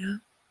 yeah?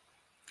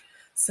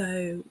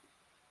 So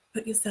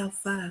put yourself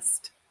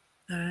first,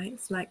 all right?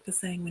 It's like the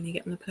saying when you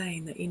get on a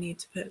plane that you need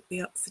to put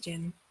the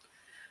oxygen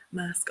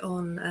mask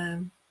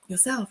on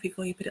yourself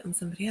before you put it on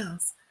somebody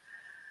else.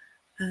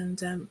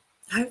 And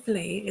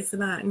hopefully it's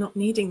about not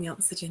needing the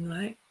oxygen,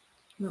 right?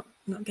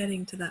 Not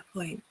getting to that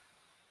point.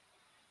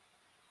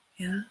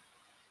 Yeah.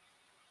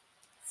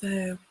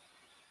 So,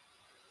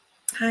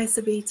 hi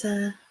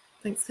Sabita,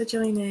 thanks for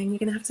joining. You're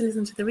gonna have to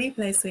listen to the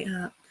replay,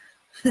 sweetheart.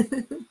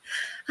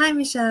 Hi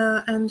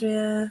Michelle,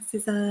 Andrea,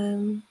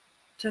 Suzanne,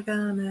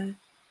 Jagana.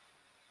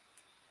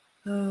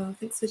 Oh,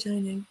 thanks for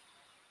joining.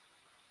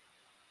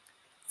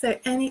 So,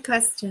 any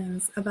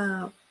questions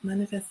about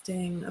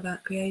manifesting,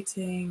 about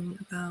creating,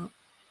 about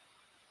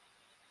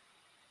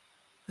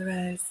the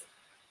rose?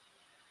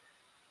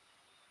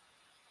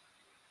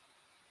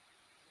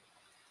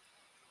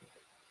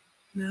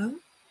 No?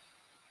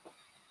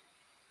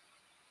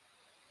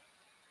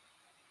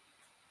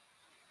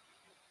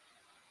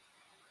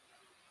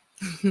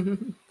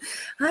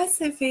 Hi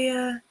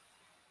Sophia.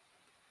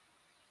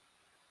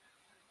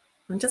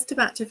 I'm just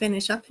about to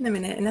finish up in a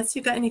minute. Unless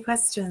you've got any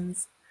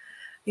questions,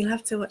 you'll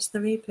have to watch the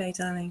replay,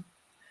 darling.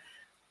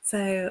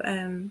 So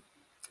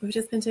we've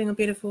just been doing a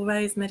beautiful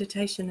rose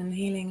meditation and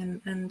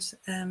healing and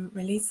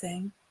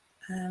releasing.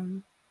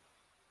 And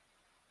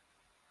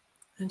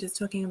just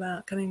talking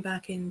about coming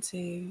back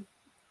into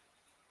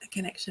a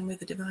connection with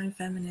the divine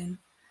feminine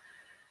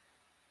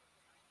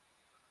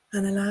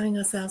and allowing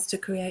ourselves to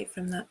create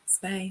from that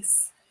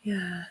space.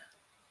 Yeah,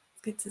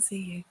 it's good to see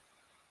you.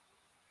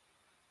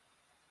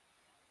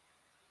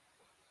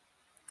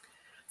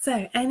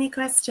 So, any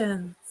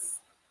questions?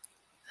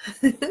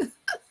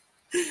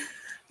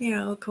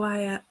 You're all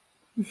quiet.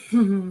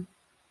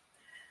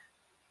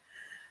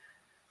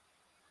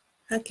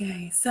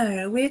 Okay,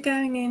 so we're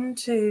going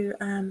into,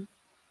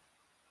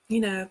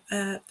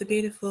 the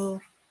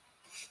beautiful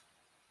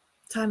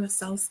time of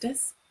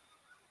solstice.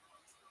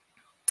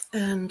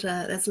 And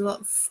there's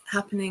lots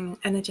happening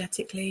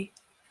energetically.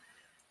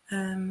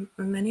 And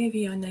many of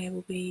you I know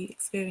will be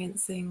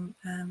experiencing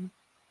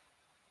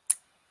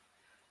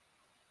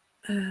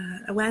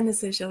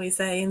awarenesses, shall we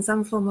say, in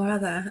some form or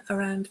other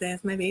around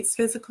this. Maybe it's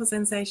physical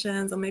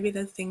sensations, or maybe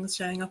there's things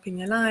showing up in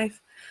your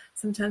life.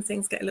 Sometimes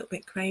things get a little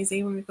bit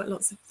crazy when we've got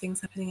lots of things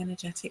happening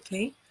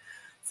energetically.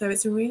 So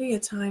it's really a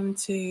time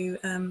to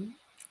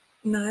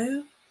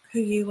know who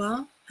you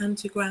are and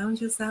to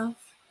ground yourself.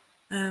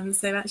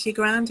 So actually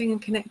grounding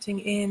and connecting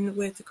in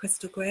with the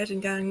crystal grid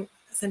and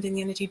sending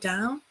the energy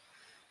down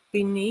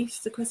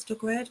beneath the crystal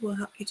grid will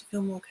help you to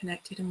feel more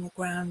connected and more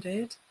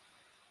grounded.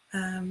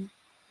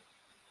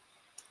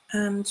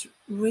 And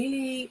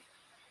really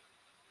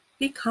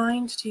be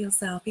kind to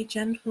yourself, be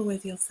gentle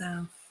with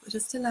yourself.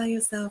 Just allow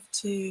yourself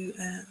to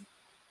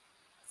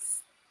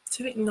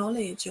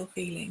acknowledge your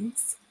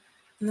feelings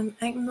and then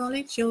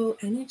acknowledge your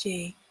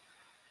energy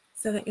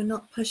so that you're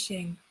not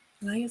pushing.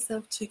 Allow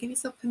yourself to give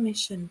yourself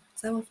permission.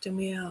 So often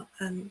we are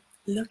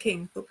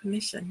looking for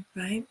permission,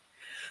 right?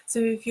 So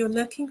if you're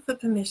looking for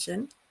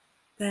permission,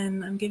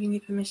 then I'm giving you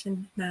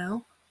permission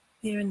now,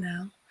 here and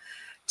now,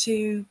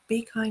 to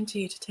be kind to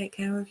you, to take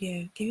care of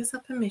you. Give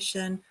yourself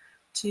permission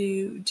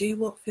to do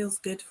what feels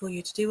good for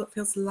you, to do what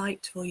feels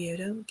light for you.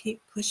 Don't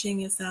keep pushing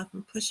yourself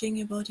and pushing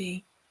your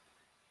body.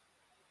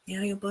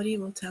 Yeah, your body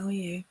will tell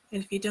you.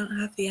 And if you don't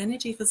have the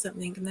energy for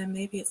something, then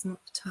maybe it's not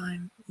the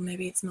time, or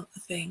maybe it's not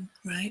the thing,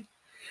 right?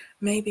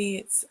 Maybe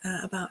it's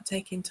about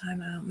taking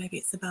time out. Maybe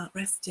it's about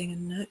resting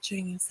and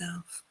nurturing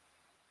yourself.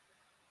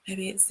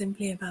 Maybe it's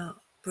simply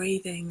about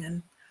breathing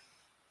and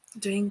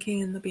drinking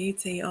in the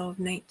beauty of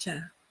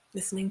nature,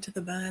 listening to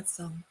the bird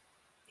song,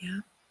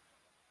 yeah?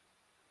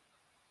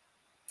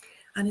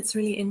 And it's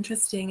really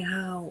interesting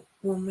how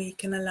when we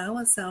can allow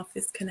ourselves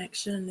this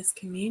connection, this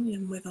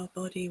communion with our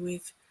body,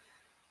 with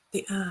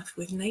the earth,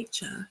 with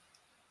nature,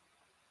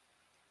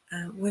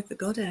 with the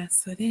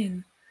goddess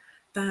within,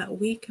 that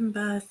we can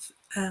birth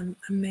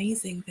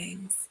amazing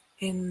things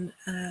in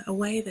a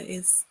way that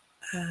is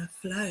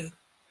flow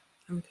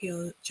and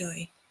pure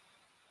joy,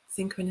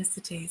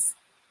 synchronicities.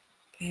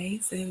 Okay,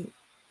 so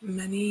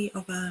many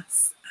of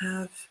us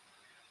have,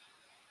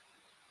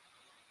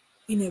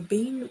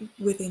 being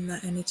within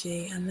that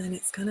energy. And then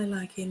it's kind of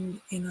like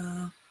in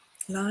our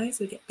lives,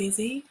 we get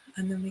busy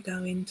and then we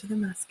go into the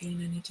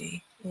masculine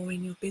energy, or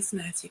in your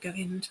business, you go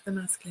into the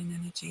masculine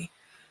energy.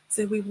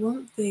 So we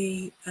want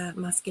the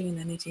masculine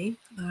energy,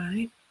 all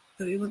right,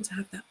 but we want to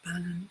have that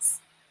balance.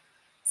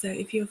 So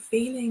if you're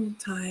feeling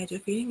tired, you're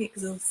feeling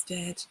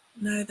exhausted,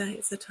 know that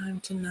it's a time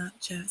to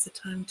nurture, it's a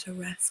time to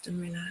rest and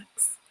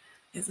relax.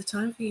 It's a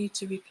time for you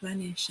to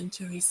replenish and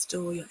to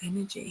restore your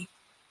energy.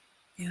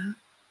 Yeah.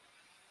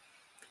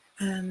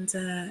 And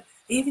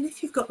even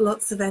if you've got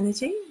lots of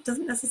energy, it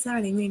doesn't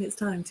necessarily mean it's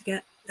time to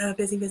get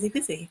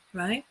busy,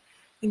 right?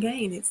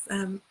 Again, it's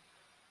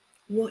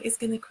what is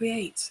going to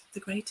create the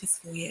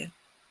greatest for you.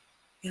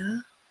 Yeah.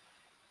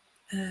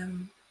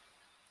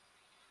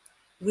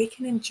 We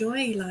can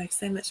enjoy life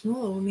so much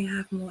more when we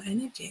have more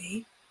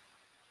energy.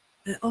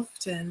 And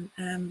often,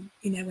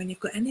 when you've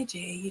got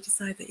energy, you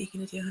decide that you're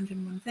going to do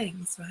 101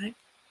 things, right?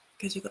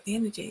 Because you've got the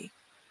energy.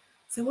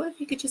 So what if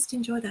you could just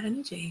enjoy that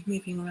energy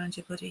moving around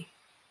your body?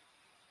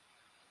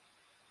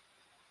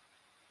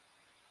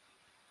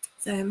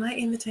 So my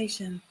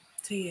invitation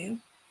to you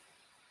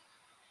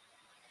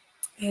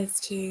is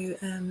to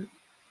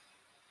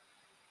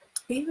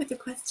be with the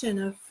question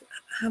of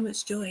how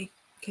much joy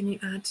can you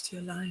add to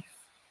your life?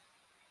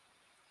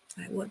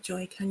 Like, what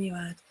joy can you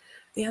add?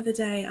 The other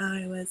day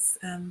I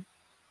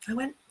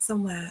went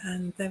somewhere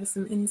and there was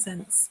some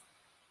incense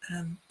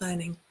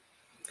burning.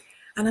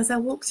 And as I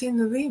walked in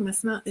the room, I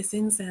smelled this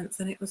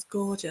incense and it was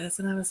gorgeous.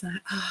 And I was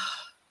like,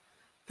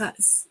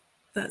 that's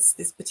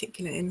this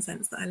particular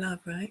incense that I love,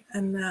 right?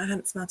 And I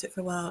hadn't smelled it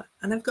for a while.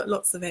 And I've got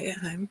lots of it at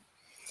home.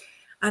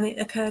 And it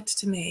occurred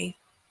to me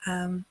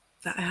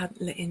that I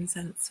hadn't lit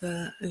incense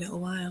for a little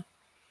while.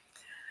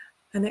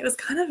 And it was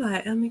kind of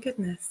like, oh my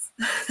goodness.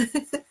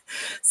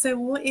 So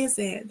what is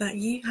it that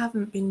you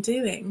haven't been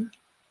doing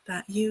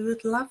that you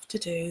would love to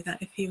do,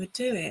 that if you would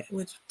do it,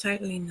 would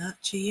totally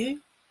nurture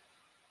you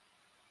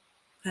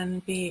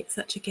and be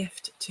such a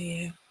gift to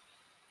you?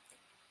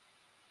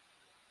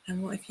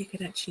 And what if you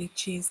could actually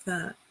choose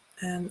that?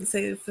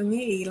 So for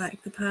me,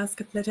 like the past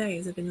couple of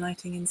days, I've been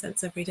lighting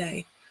incense every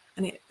day,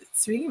 and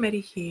it's really made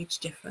a huge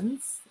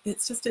difference.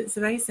 It's a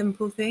very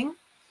simple thing.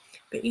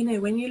 But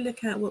when you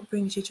look at what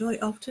brings you joy,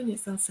 often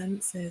it's our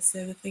senses.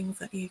 So the things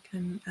that you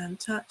can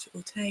touch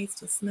or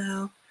taste or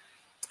smell.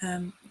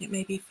 It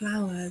may be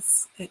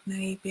flowers. It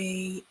may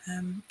be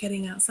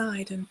getting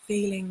outside and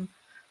feeling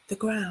the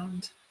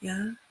ground.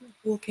 Yeah,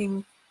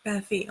 walking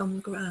bare feet on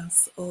the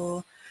grass,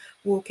 or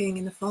walking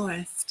in the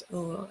forest,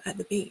 or at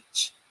the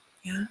beach.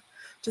 Yeah,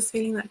 just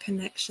feeling that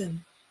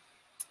connection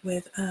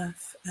with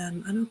earth.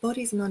 And our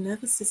bodies and our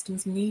nervous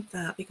systems need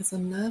that, because our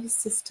nervous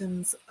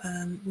systems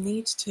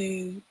need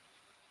to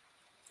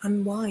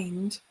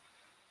unwind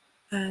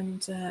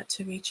and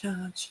to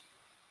recharge.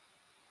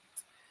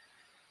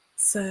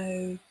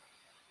 So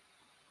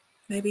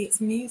maybe it's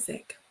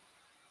music.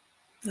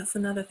 That's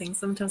another thing.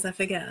 Sometimes I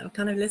forget. I'm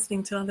kind of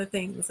listening to other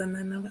things, and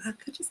then I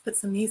could just put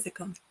some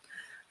music on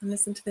and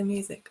listen to the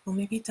music, or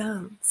maybe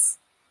dance.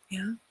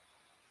 Yeah.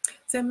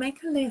 So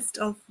make a list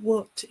of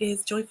what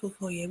is joyful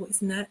for you, what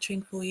is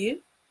nurturing for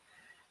you.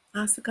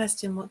 Ask the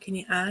question, what can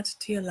you add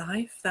to your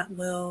life that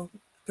will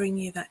bring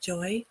you that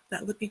joy,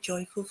 that would be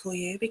joyful for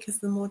you? Because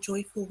the more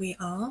joyful we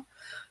are,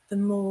 the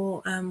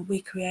more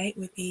we create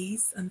with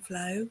ease and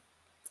flow,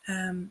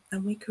 and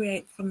we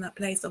create from that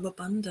place of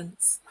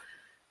abundance.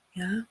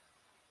 Yeah.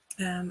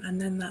 And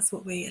then that's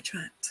what we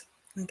attract.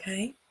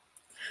 Okay.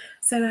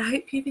 So I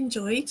hope you've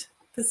enjoyed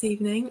this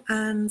evening,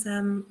 and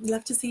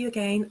love to see you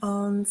again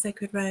on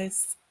Sacred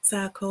Rose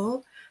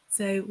Circle.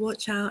 So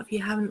watch out. If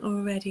you haven't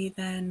already,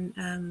 then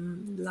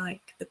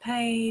like the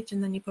page,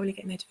 and then you probably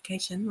get a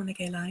notification when I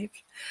go live.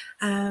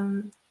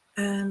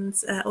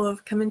 Or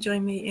come and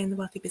join me in the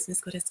Wealthy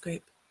Business Goddess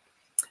group.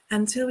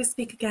 Until we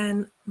speak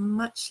again,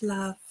 much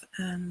love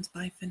and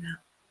bye for now.